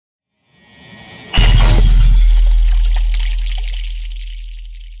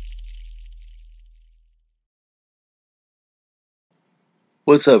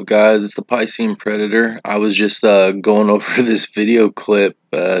What's up, guys? It's the Piscine Predator. I was just going over this video clip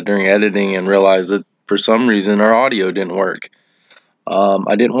during editing and realized that for some reason our audio didn't work.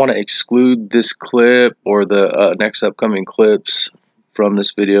 I didn't want to exclude this clip or the next upcoming clips from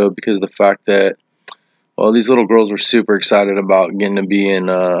this video because of the fact that, well, these little girls were super excited about getting to be in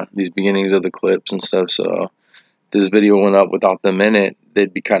these beginnings of the clips and stuff. So if this video went up without them in it,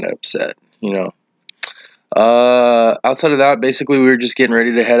 they'd be kind of upset, you know. Outside of that, basically we were just getting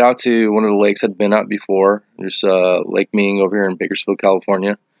ready to head out to one of the lakes I'd been at before. There's Lake Ming over here in Bakersfield,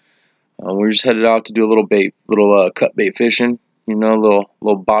 California. We were just headed out to do a little cut bait fishing, you know,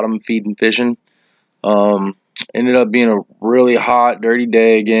 little bottom feeding fishing. Ended up being a really hot, dirty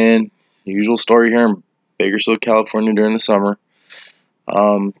day again. Usual story here in Bakersfield, California during the summer.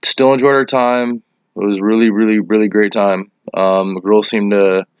 Still enjoyed our time. It was really great time. The girls seemed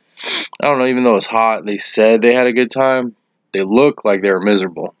to, I don't know, even though it was hot, they said they had a good time. They looked like they were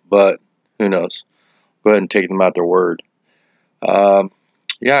miserable, but who knows? Go ahead and take them at their word.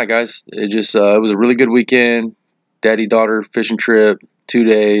 Yeah, guys, it was a really good weekend. Daddy-daughter fishing trip, 2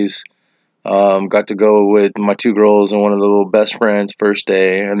 days. Got to go with my two girls and one of the little best friends first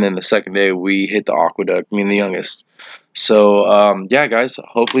day, and then the second day we hit the aqueduct, me and the youngest. So, yeah, guys,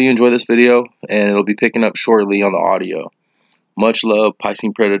 hopefully you enjoy this video, and it'll be picking up shortly on the audio. Much love,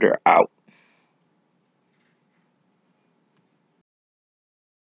 Piscine Predator out.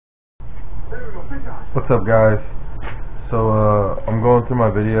 What's up, guys? So I'm going through my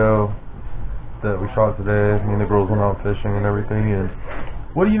video that we shot today. Me and the girls went out fishing and everything, and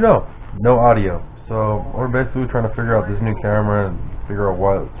what do you know? No audio. So we're basically trying to figure out this new camera and figure out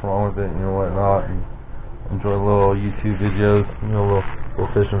what's wrong with it, you know, whatnot, and enjoy little YouTube videos, you know, little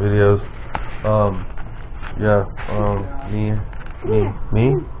fishing videos. Yeah, me,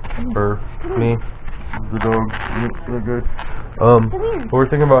 the dog, really good. We're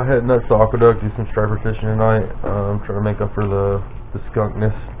thinking about heading up to Aqueduct, do some striper fishing tonight. Trying to make up for the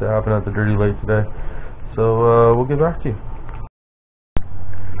skunkness that happened at the dirty lake today. So we'll get back to you.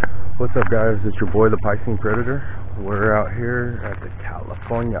 What's up, guys? It's your boy, the Piscine Predator. We're out here at the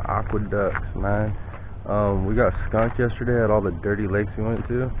California Aqueducts, man. We got skunked yesterday at all the dirty lakes we went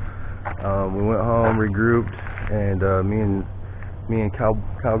to. We went home, regrouped, and me and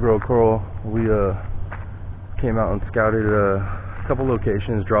Cowgirl Coral, we came out and scouted a couple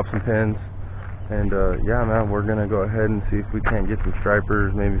locations, dropped some pins, and yeah, man, we're gonna go ahead and see if we can't get some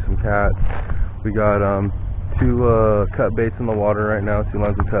stripers, maybe some cats. We got two cut baits in the water right now, 2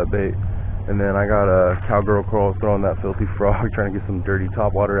 lines of cut bait, and then I got a Cowgirl Coral throwing that filthy frog, trying to get some dirty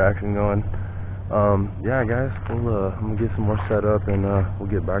topwater action going. Yeah, guys, I'm gonna get some more set up, and we'll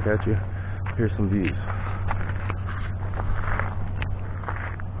get back at you. Here's some views.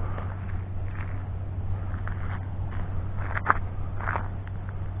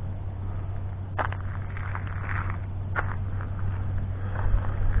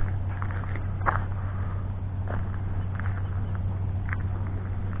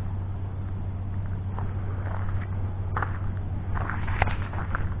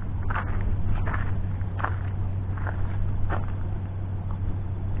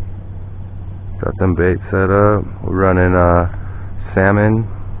 Got them baits set up. We're running salmon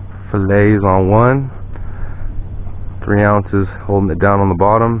fillets on one, 3 ounces holding it down on the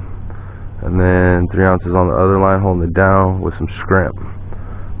bottom, and then 3 ounces on the other line holding it down with some shrimp.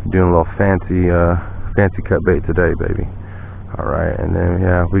 Doing a little fancy cut bait today, baby. Alright, and then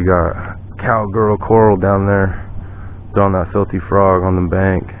yeah, we got Cowgirl Coral down there throwing that filthy frog on the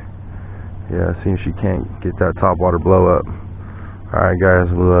bank. Yeah, seeing she can't get that topwater blow up. Alright, guys,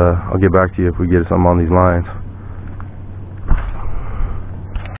 I'll get back to you if we get something on these lines.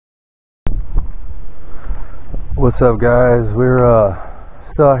 What's up, guys? We're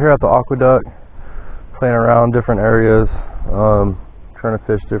still out here at the Aqueduct, playing around different areas, trying to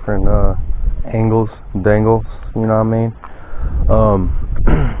fish different angles, dangles, you know what I mean?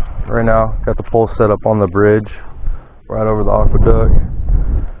 Right now, got the pole set up on the bridge right over the aqueduct.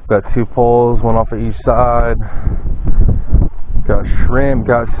 Got 2 poles, one off of each side. Got shrimp,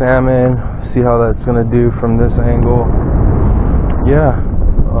 got salmon. See how that's gonna do from this angle. Yeah,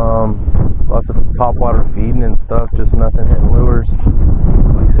 lots of topwater feeding and stuff, just nothing hitting lures.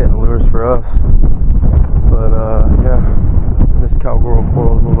 At least hitting lures for us. But yeah, this Cowgirl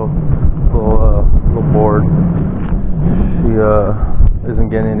Coral's a little bored. She isn't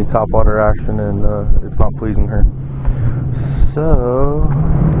getting any topwater action, and it's not pleasing her. So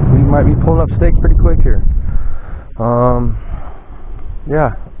we might be pulling up stakes pretty quick here.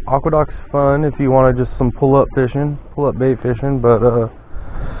 Yeah, Aqueduct's fun if you want to just some pull-up bait fishing, but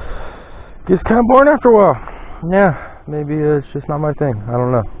gets kind of boring after a while. Yeah. maybe it's just not my thing. I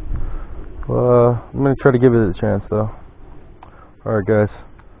don't know. I'm gonna try to give it a chance though. Alright guys,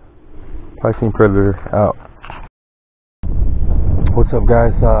 Piscine Predator out. What's up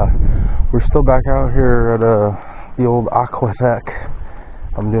guys? We're still back out here at the old aqua deck.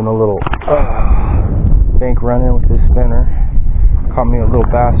 I'm doing a little bank run-in with this spinner. Caught me a little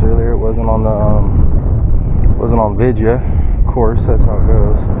bass earlier. It wasn't on the wasn't on Vidya, of course. That's how it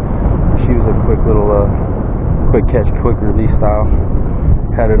goes. She was a quick little quick catch, quick release style.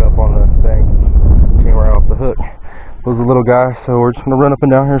 Had it up on the bank, came right off the hook. It was a little guy, so we're just gonna run up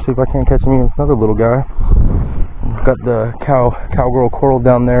and down here, see if I can't catch me another little guy. Got the cowgirl coral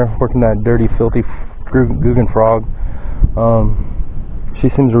down there, working that dirty, filthy Guggen frog. She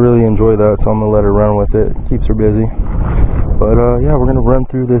seems to really enjoy that, so I'm gonna let her run with it. Keeps her busy. But yeah, we're gonna run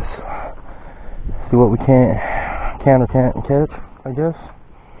through this, see what we can or can't catch, I guess.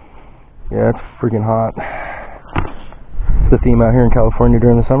 Yeah, it's freaking hot. It's the theme out here in California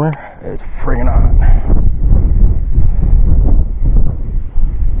during the summer. It's freaking hot.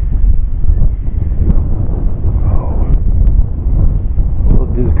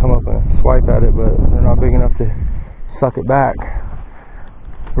 Come up and swipe at it, but they're not big enough to suck it back.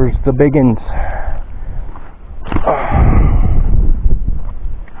 Where's the biggins?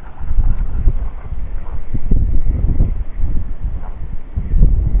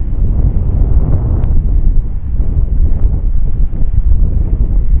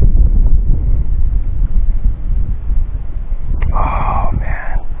 Oh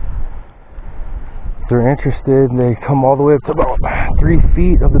man. If they're interested, they come all the way up to about 3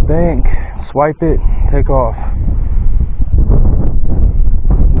 feet of the bank, swipe it, take off.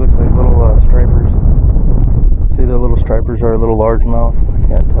 Looks like little stripers. See, the little stripers are a little largemouth. I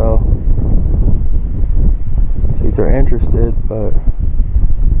can't tell. See if they're interested, but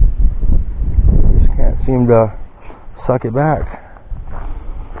they just can't seem to suck it back.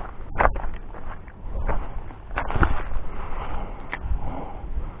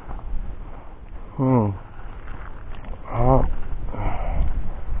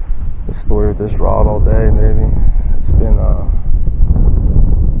 Story with this rod all day, maybe. It's been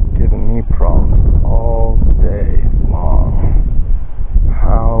giving me problems all day long.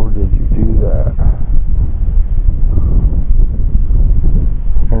 How did you do that?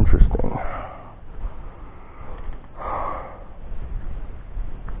 Interesting.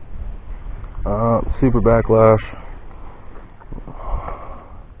 Super backlash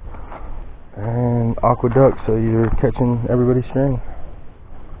and aqueduct, so you're catching everybody's string.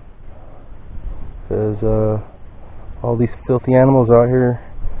 Because all these filthy animals out here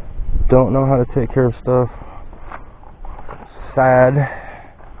don't know how to take care of stuff. It's sad.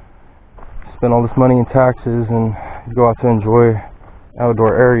 Spend all this money in taxes and go out to enjoy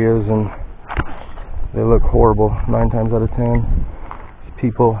outdoor areas and they look horrible 9 times out of 10.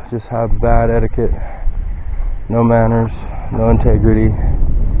 People just have bad etiquette, no manners, no integrity.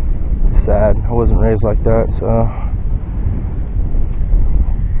 It's sad. I wasn't raised like that, so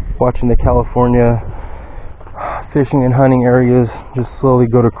watching the California fishing and hunting areas just slowly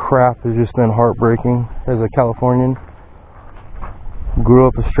go to crap has just been heartbreaking. As a Californian, grew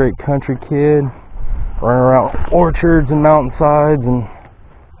up a straight country kid, running around orchards and mountainsides and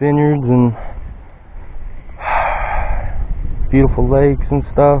vineyards and beautiful lakes and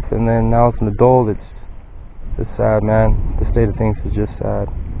stuff, and then now as an adult, it's just sad, man. The state of things is just sad.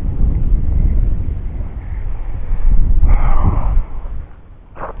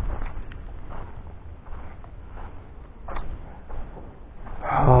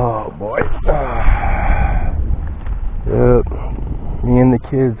 Oh boy. Yep. Me and the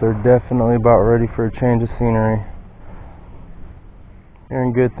kids are definitely about ready for a change of scenery.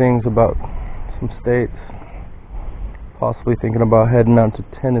 Hearing good things about some states. Possibly thinking about heading out to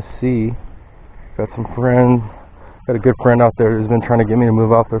Tennessee. Got some friends. Got a good friend out there who's been trying to get me to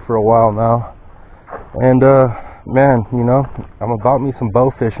move out there for a while now. And man, you know, I'm about me some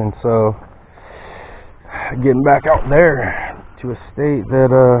bow fishing, so getting back out there to a state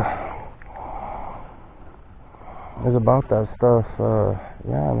that is about that stuff.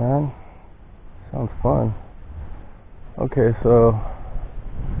 Yeah, man, sounds fun. Okay, so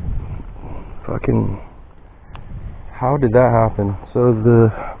fucking, how did that happen? So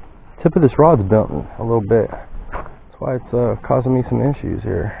the tip of this rod's bent a little bit. That's why it's causing me some issues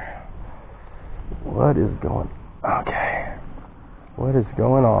here. What is going? Okay, what is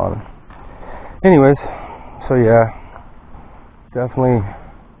going on? Anyways, so yeah. Definitely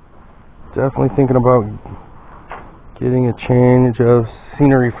thinking about getting a change of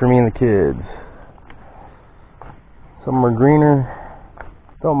scenery for me and the kids. Somewhere greener.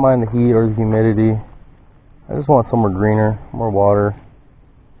 Don't mind the heat or the humidity. I just want somewhere greener, more water,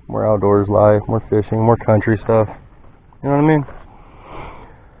 more outdoors life, more fishing, more country stuff. You know what I mean?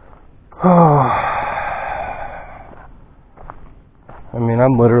 I mean,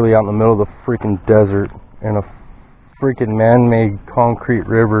 I'm literally out in the middle of the freaking desert in a freaking man-made concrete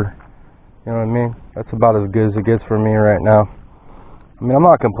river. You know what I mean? That's about as good as it gets for me right now. I mean, I'm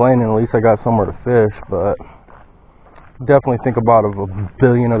not complaining, at least I got somewhere to fish, but definitely think about a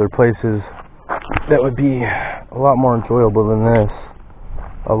billion other places that would be a lot more enjoyable than this.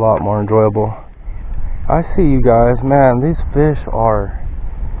 A lot more enjoyable. I see you guys, man, these fish are,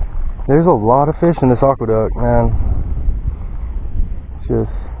 there's a lot of fish in this aqueduct, man. It's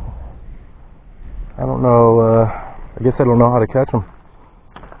just, I don't know, I guess I don't know how to catch them.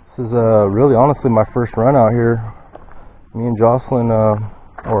 This is really honestly my first run out here. Me and Jocelyn,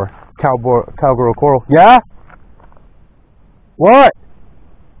 or Cowgirl Coral. Yeah? What?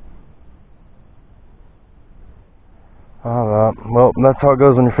 Well, that's how it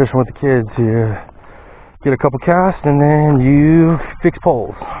goes when you're fishing with the kids. You get a couple casts and then you fix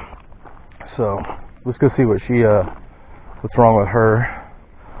poles. So let's go see what she, what's wrong with her.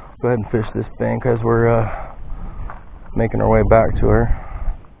 Go ahead and fish this bank as we're making our way back to her.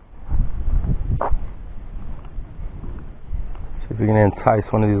 See if we can entice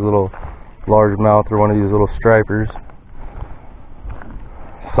one of these little largemouth or one of these little stripers.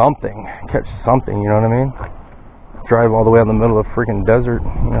 Something, catch something, you know what I mean? Drive all the way out in the middle of the freaking desert,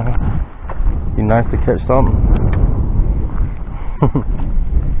 you know? Be nice to catch something.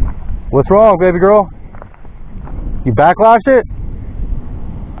 What's wrong, baby girl? You backlash it?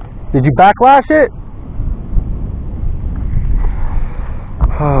 Did you backlash it?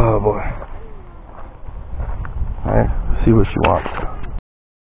 Oh boy. Alright, see what she wants.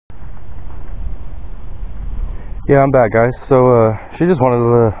 Yeah, I'm back, guys. So she just wanted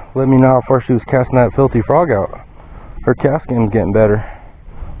to let me know how far she was casting that filthy frog out. Her cast game's getting better.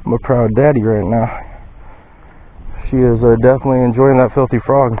 I'm a proud daddy right now. She is definitely enjoying that filthy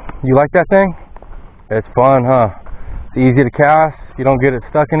frog. You like that thing? It's fun, huh? It's easy to cast. You don't get it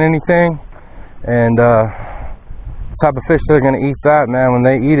stuck in anything. And the type of fish that are going to eat that, man, when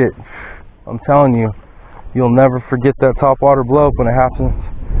they eat it, I'm telling you, you'll never forget that topwater blow up when it happens.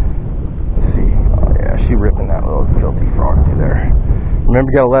 Let's see. Oh yeah, she ripping that little filthy frog through there.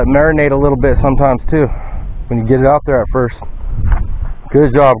 Remember, you gotta let it marinate a little bit sometimes too, when you get it out there at first.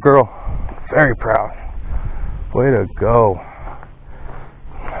 Good job, girl. Very proud. Way to go.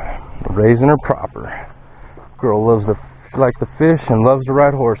 Raising her proper. Girl loves the, she likes to fish and loves to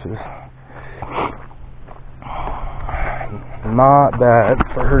ride horses. Not bad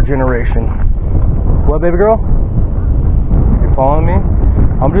for her generation. What, baby girl? You following me?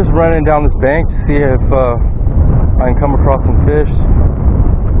 I'm just running down this bank to see if I can come across some fish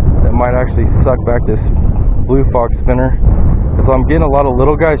that might actually suck back this blue fox spinner. Because I'm getting a lot of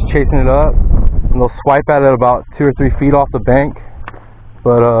little guys chasing it up, and they'll swipe at it about 2 or 3 feet off the bank,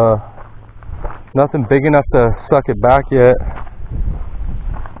 but nothing big enough to suck it back yet.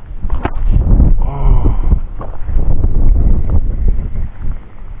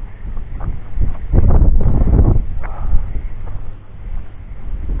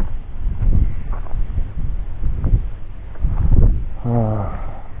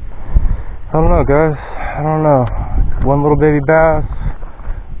 I don't know, guys. I don't know. One little baby bass.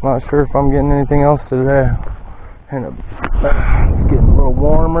 Not sure if I'm getting anything else today. And it's getting a little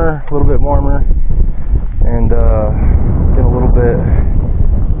warmer, a little bit warmer, and getting a little bit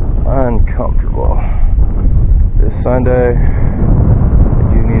uncomfortable. This Sunday,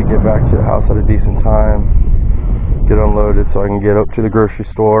 I do need to get back to the house at a decent time, get unloaded so I can get up to the grocery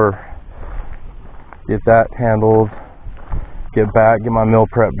store, get that handled, get back, get my meal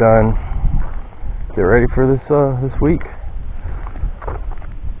prep done, get ready for this this week.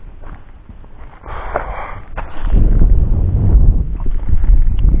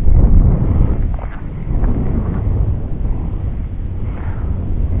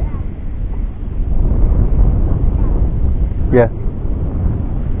 Yeah.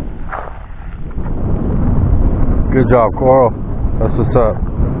 Good job, Coral. That's what's up.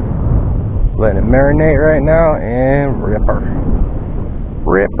 Letting it marinate right now and ripper.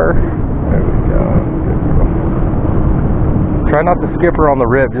 Ripper. There we go. Good girl. Try not to skip her on the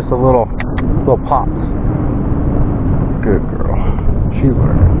rip, just a little pops. Good girl. She's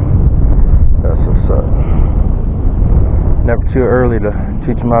learning. That's what's up. Never too early to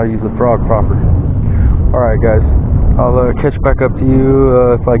teach them how to use the frog proper. Alright, guys. I'll catch back up to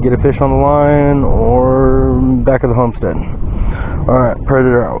you if I get a fish on the line or back at the homestead. Alright,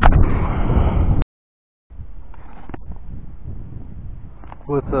 Predator out.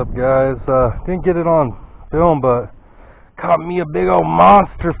 What's up, guys? Didn't get it on film, but caught me a big old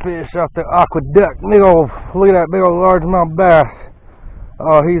monster fish off the aqueduct. Big old, look at that big old largemouth bass.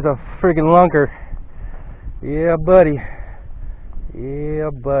 Oh, he's a freaking lunker. Yeah, buddy. Yeah,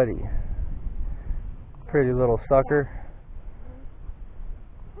 buddy. Pretty little sucker.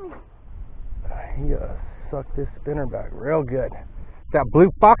 He sucked this spinner back real good. That blue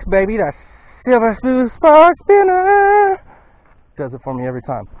fox, baby. That silver blue fox spinner. Does it for me every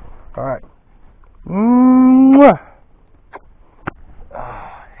time. Alright. Mwah.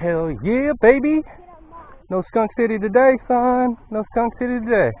 Hell yeah, baby. No skunk city today, son. No skunk city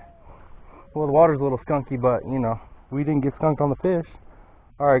today. Well, the water's a little skunky, but, you know, we didn't get skunked on the fish.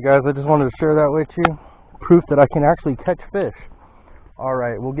 Alright, guys, I just wanted to share that with you. Proof that I can actually catch fish.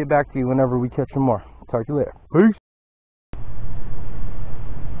 Alright, we'll get back to you whenever we catch some more. Talk to you later. Peace.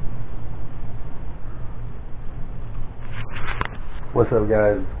 What's up,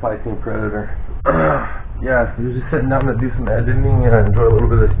 guys? Piscine Predator. Yeah, I was just sitting down to do some editing and enjoy a little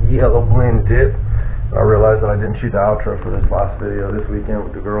bit of this yellow blend dip. I realized that I didn't shoot the outro for this last video this weekend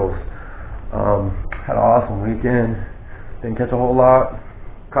with the girls. Had an awesome weekend. Didn't catch a whole lot.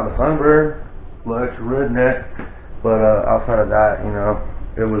 Caught a sunburn, a little extra redneck, but outside of that, you know,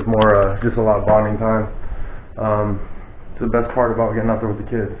 it was more just a lot of bonding time. It's the best part about getting out there with the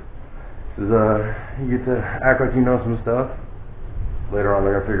kids is you get to act like you know some stuff. Later on,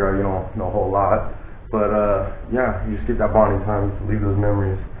 they're gonna figure out you don't know a whole lot, but yeah, you just get that bonding time to leave those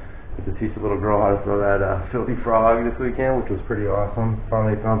memories. Get to teach the little girl how to throw that filthy frog this weekend, which was pretty awesome.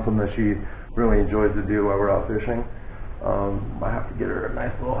 Finally found something that she really enjoys to do while we're out fishing. Might have to get her a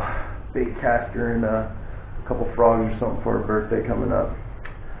nice little bait caster and a couple frogs or something for her birthday coming up.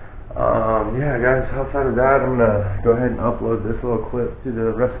 Yeah, guys, outside of that, I'm gonna go ahead and upload this little clip to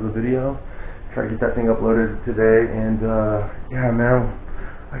the rest of the video. Try to get that thing uploaded today, and yeah, man,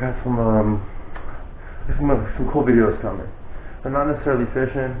 I got some cool videos coming. They're not necessarily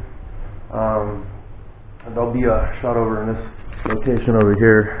fishing. There'll be a shot over in this location over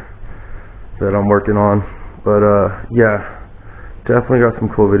here that I'm working on, but yeah, definitely got some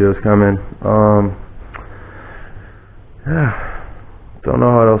cool videos coming. Yeah, don't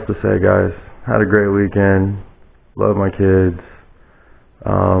know what else to say, guys. Had a great weekend. Love my kids.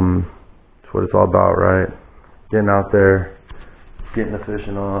 It's what it's all about, right? Getting out there, getting the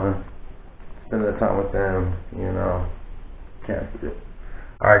fishing on, spending the time with them, you know. Can't beat it.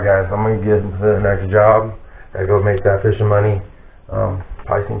 Alright, guys, I'm gonna get to the next job. Gotta go make that fishing money.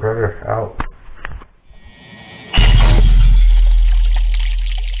 Piscine Predator out.